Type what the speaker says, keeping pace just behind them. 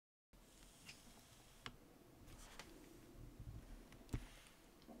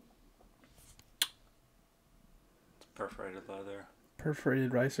Perforated leather.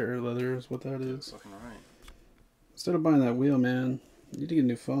 Perforated ricer leather is what that is. Fucking right. Instead of buying that wheel, man, you need to get a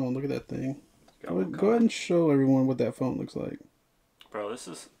new phone. Look at that thing. Go ahead and show everyone what that phone looks like. Bro, this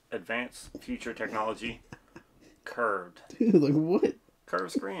is advanced future technology. Curved. Dude, like what?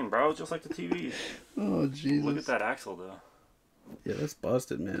 Curved screen, bro. Just like the TV. Oh, Jesus. Look at that axle, though. Yeah, that's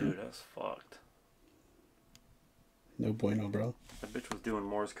busted, man. Dude, that's fucked. No bueno, bro. That bitch was doing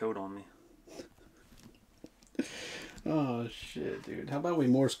Morse code on me. Oh, shit, dude. How about we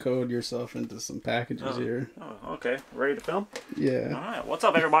Morse code yourself into some packages here? Oh, okay. Ready to film? Yeah. All right. What's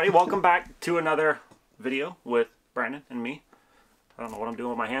up, everybody? Welcome back to another video with Brandon and me. I don't know what I'm doing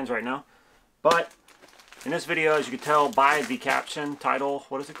with my hands right now. But in this video, as you can tell by the caption, title,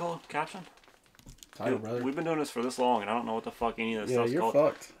 what is it called? Caption? Title, Dude, brother. we've been doing this for this long, and I don't know what the fuck any of this stuff's you're called.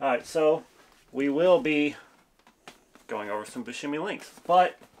 fucked. All right, so we will be going over some Buscemi Lynx.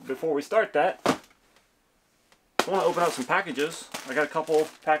 But before we start that, I want to open up some packages. I got a couple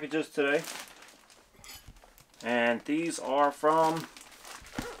packages today. And these are from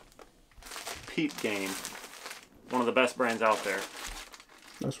Peep Game. One of the best brands out there.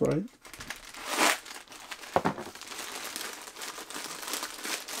 That's right.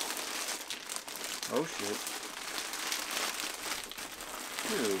 Oh shit.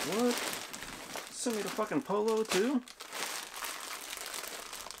 Dude, what? Send me the fucking polo too?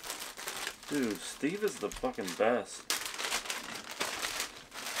 Dude, Steve is the fucking best.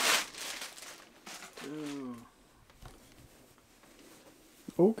 Dude.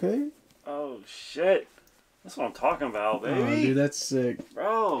 Okay. Oh shit. That's what I'm talking about, baby. Oh, dude, that's sick.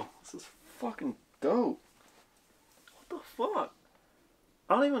 Bro, this is fucking dope. What the fuck?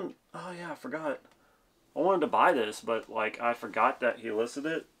 I don't even... Oh yeah, I forgot. I wanted to buy this, but like I forgot that he listed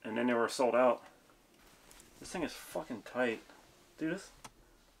it, and then they were sold out. This thing is fucking tight. Dude, this...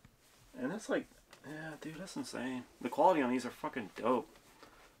 And it's like... Yeah, dude, that's insane. The quality on these are fucking dope.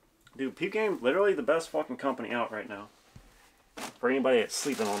 Dude, Peep Game, literally the best fucking company out right now. For anybody that's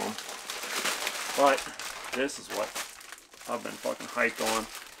sleeping on them. But... this is what I've been fucking hyped on.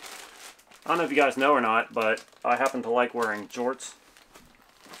 I don't know if you guys know or not, but I happen to like wearing jorts.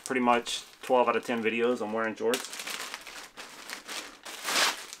 Pretty much 12 out of 10 videos I'm wearing jorts.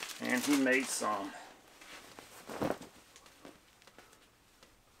 And he made some.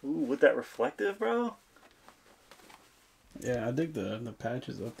 Ooh, with that reflective, bro? Yeah, I dig the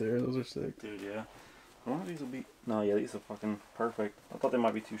patches up there. Those are sick. Dude, yeah. I wonder if these will be... No, yeah, these are fucking perfect. I thought they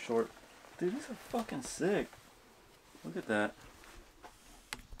might be too short. Dude, these are fucking sick. Look at that.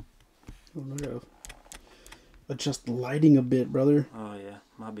 Oh, I gotta adjust lighting a bit, brother. Oh, yeah.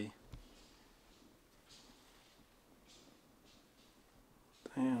 Might be.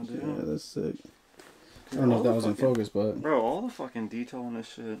 Damn, dude. Yeah, that's sick. Dude, I don't know if that was in fucking... focus, but... Bro, all the fucking detail on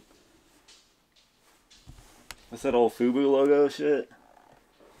this shit. That's that old FUBU logo shit.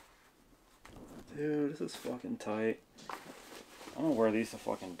 Dude, this is fucking tight. I'm gonna wear these to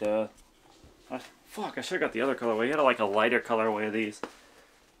fucking death. Fuck, I should have got the other colorway. He had like a lighter colorway of these.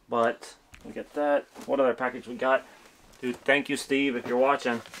 But, we get that. What other package we got? Dude, thank you, Steve, if you're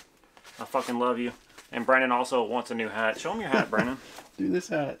watching. I fucking love you. And Brandon also wants a new hat. Show him your hat, Brandon. Dude, this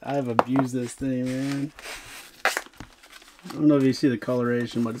hat, I've abused this thing, man. I don't know if you see the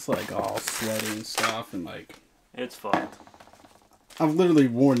coloration, but it's like all sweaty and stuff, and like... It's fucked. I've literally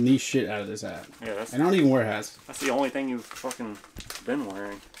worn the shit out of this hat. Yeah, that's... And I don't even wear hats. That's the only thing you've fucking been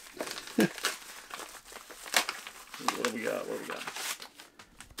wearing. What do we got? What do we got?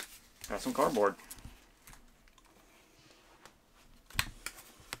 Got some cardboard.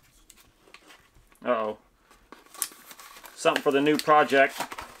 Uh-oh. Something for the new project.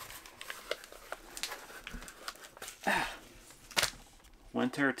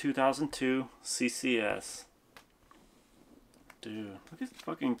 Winter 2002 CCS. Dude, look at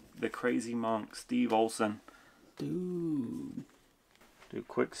fucking the crazy monk, Steve Olsen. Dude,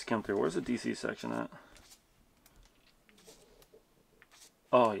 quick skim through. Where's the DC section at?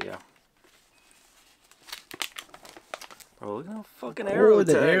 Oh, yeah. Bro, look at the fucking Aerotex. Oh,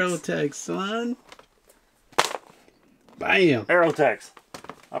 the Aerotex, son. Bam. Aerotex.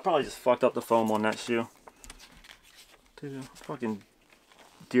 I probably just fucked up the foam on that shoe. Dude, fucking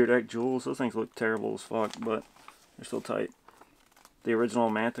Deer Deck Jewels. Those things look terrible as fuck, but they're still tight. The original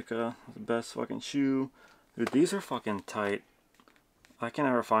Mantica, the best fucking shoe. Dude, these are fucking tight. I can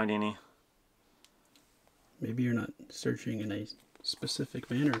never find any. Maybe you're not searching in a specific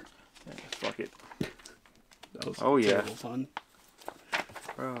manner. Yeah, fuck it. That was terrible fun.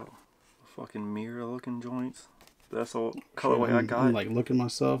 Bro, fucking mirror looking joints. That's all colorway I got. I'm like looking at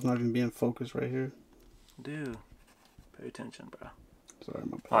myself, not even being focused right here. Dude, pay attention, bro. Sorry,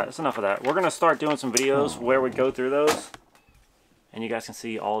 my bad. Alright, that's enough of that. We're going to start doing some videos where we go through those. And you guys can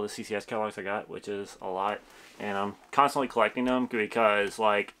see all the CCS catalogs I got, which is a lot. And I'm constantly collecting them because,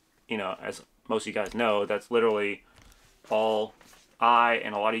 like, you know, as most of you guys know, that's literally all I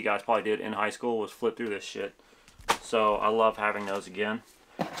and a lot of you guys probably did in high school was flip through this shit. So I love having those again.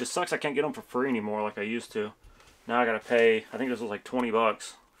 Just sucks I can't get them for free anymore like I used to. Now I gotta pay, I think this was like 20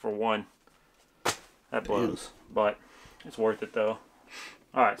 bucks for one. That blows. But it's worth it though.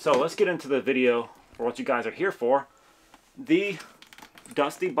 Alright, so let's get into the video for what you guys are here for. The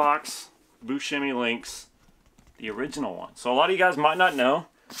Dusty Box Buscemi Lynx, the original one. So a lot of you guys might not know,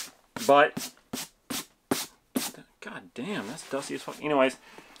 but god damn, that's dusty as fuck. Anyways,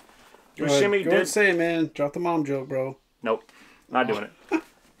 Buscemi did say, man, drop the mom joke, bro. Nope, not doing it.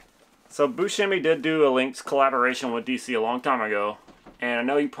 So Buscemi did do a Lynx collaboration with DC a long time ago, and I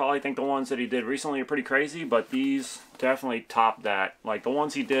know you probably think the ones that he did recently are pretty crazy, but these definitely top that. Like the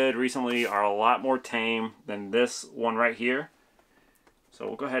ones he did recently are a lot more tame than this one right here. So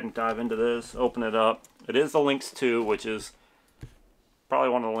we'll go ahead and dive into this, open it up. It is the Lynx 2, which is probably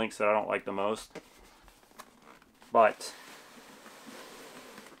one of the Lynx that I don't like the most. But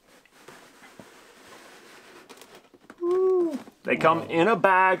they come in a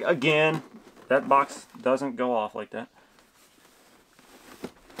bag again. That box doesn't go off like that.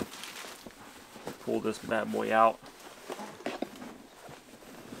 Pull this bad boy out.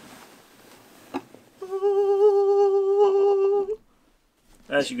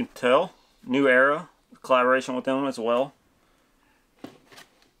 As you can tell, New Era, collaboration with them as well.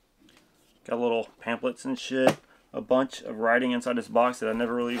 Got little pamphlets and shit. A bunch of writing inside this box that I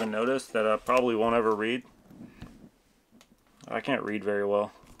never really even noticed that I probably won't ever read. I can't read very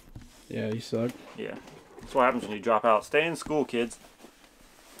well. Yeah, you suck. Yeah, that's what happens when you drop out. Stay in school, kids.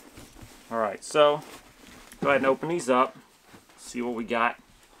 Alright, so go ahead and open these up. See what we got.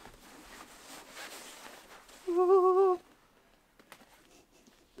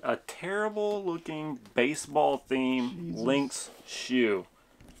 A terrible looking baseball themed Lynx shoe.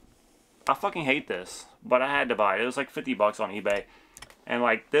 I fucking hate this, but I had to buy it. It was like 50 bucks on eBay. And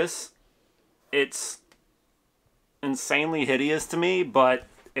like this, it's insanely hideous to me, but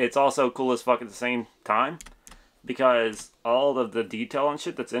it's also cool as fuck at the same time. Because all of the detail and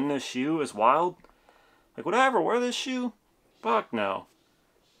shit that's in this shoe is wild. Like, would I ever wear this shoe? Fuck no.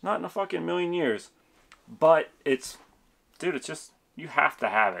 Not in a fucking million years. But it's, dude, it's just, you have to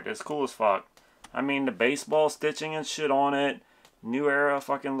have it. It's cool as fuck. I mean, the baseball stitching and shit on it. New Era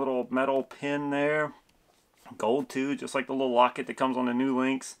fucking little metal pin there. Gold too, just like the little locket that comes on the new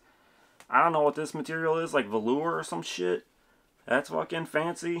Lynx. I don't know what this material is, like velour or some shit. That's fucking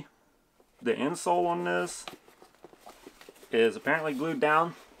fancy. The insole on this is apparently glued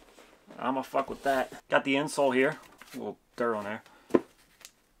down. I'm gonna fuck with that. Got the insole here. A little dirt on there.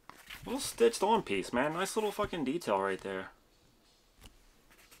 Little stitched on piece, man. Nice little fucking detail right there.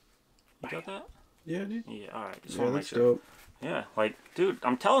 You got that? Yeah, dude. Yeah, alright. Just Yeah, wanna make that's sure. dope. Yeah, like, dude,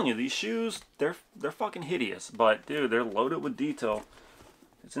 I'm telling you, these shoes, they're fucking hideous. But, dude, they're loaded with detail.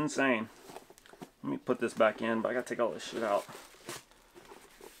 It's insane. Let me put this back in, but I gotta take all this shit out.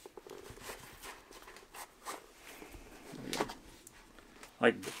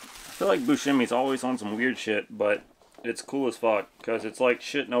 Like, I feel like Buscemi's always on some weird shit, but it's cool as fuck. Because it's like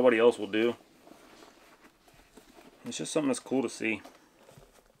shit nobody else will do. It's just something that's cool to see.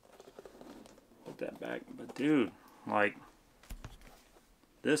 Put that back. But, dude, like,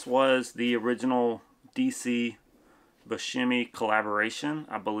 this was the original DC Buscemi collaboration,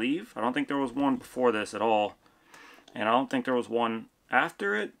 I believe. I don't think there was one before this at all. And I don't think there was one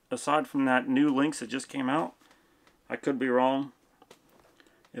after it, aside from that new Lynx that just came out. I could be wrong.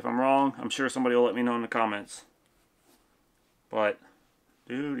 If I'm wrong, I'm sure somebody will let me know in the comments. But,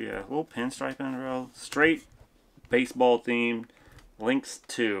 dude, yeah, little pinstripe in a row. Straight baseball themed Lynx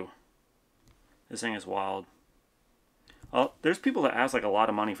 2. This thing is wild. There's people that ask like a lot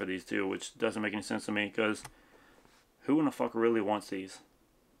of money for these too, which doesn't make any sense to me, because who in the fuck really wants these?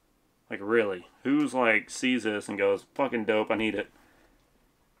 Like, really? Who's like sees this and goes, fucking dope, I need it?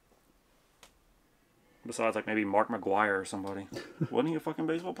 Besides like maybe Mark McGuire or somebody. Wasn't he a fucking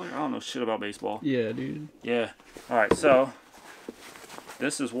baseball player? I don't know shit about baseball. Yeah, dude. Yeah. Alright, so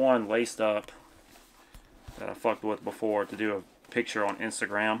this is one laced up that I fucked with before to do a picture on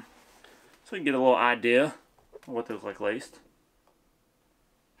Instagram. So you can get a little idea of what they look like laced.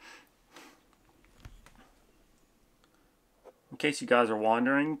 In case you guys are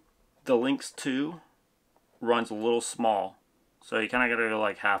wondering, the Lynx 2 runs a little small. So you kind of got to go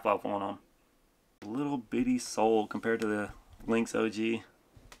like half up on them. A little bitty sole compared to the Lynx OG.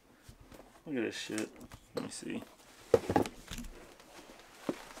 Look at this shit. Let me see.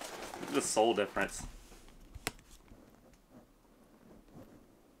 at the sole difference.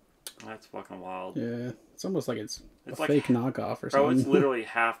 That's fucking wild. Yeah, it's almost like it's a like, fake knockoff or bro, something. it's literally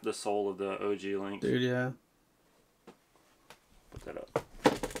half the sole of the OG Lynx. Dude, yeah. Put that up.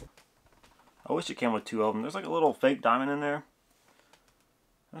 I wish it came with 2 of them. There's like a little fake diamond in there.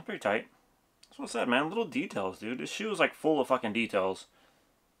 That's pretty tight. That's what I said, man. Little details, dude. This shoe is like full of fucking details.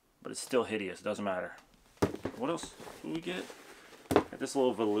 But it's still hideous. It doesn't matter. What else do we get? Got this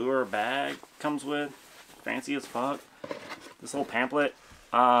little velour bag comes with. Fancy as fuck. This little pamphlet.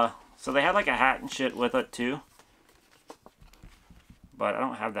 So they had like a hat and shit with it too. But I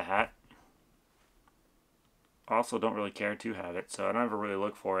don't have the hat. I also don't really care to have it, so I never really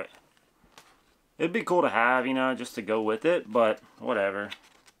look for it. It'd be cool to have, you know, just to go with it, but whatever.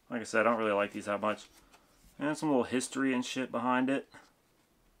 Like I said, I don't really like these that much. And some little history and shit behind it.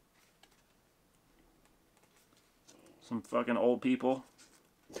 Some fucking old people.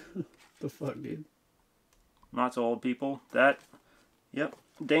 The fuck, dude? Not so old people. That, yep.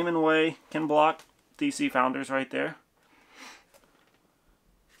 Damon Way, Ken Block, DC founders right there.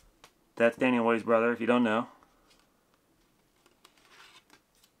 That's Daniel Way's brother, if you don't know.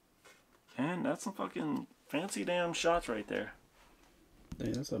 And that's some fucking fancy damn shots right there.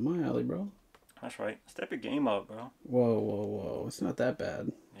 Dang, that's up my alley, bro. That's right. Step your game up, bro. Whoa, whoa, whoa. It's not that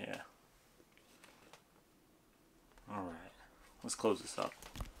bad. Yeah. Alright. Let's close this up.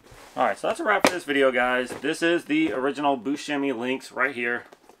 Alright, so that's a wrap for this video, guys. This is the original Buscemi Lynx right here.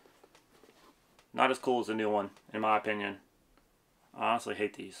 Not as cool as the new one, in my opinion. I honestly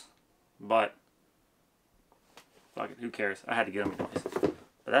hate these. But, fuck it, who cares? I had to get them anyways.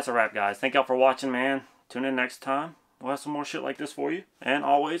 But that's a wrap, guys. Thank y'all for watching, man. Tune in next time. We'll have some more shit like this for you. And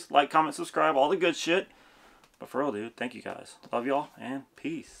always, like, comment, subscribe, all the good shit. But for real, dude, thank you guys. Love y'all, and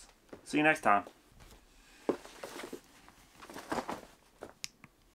peace. See you next time.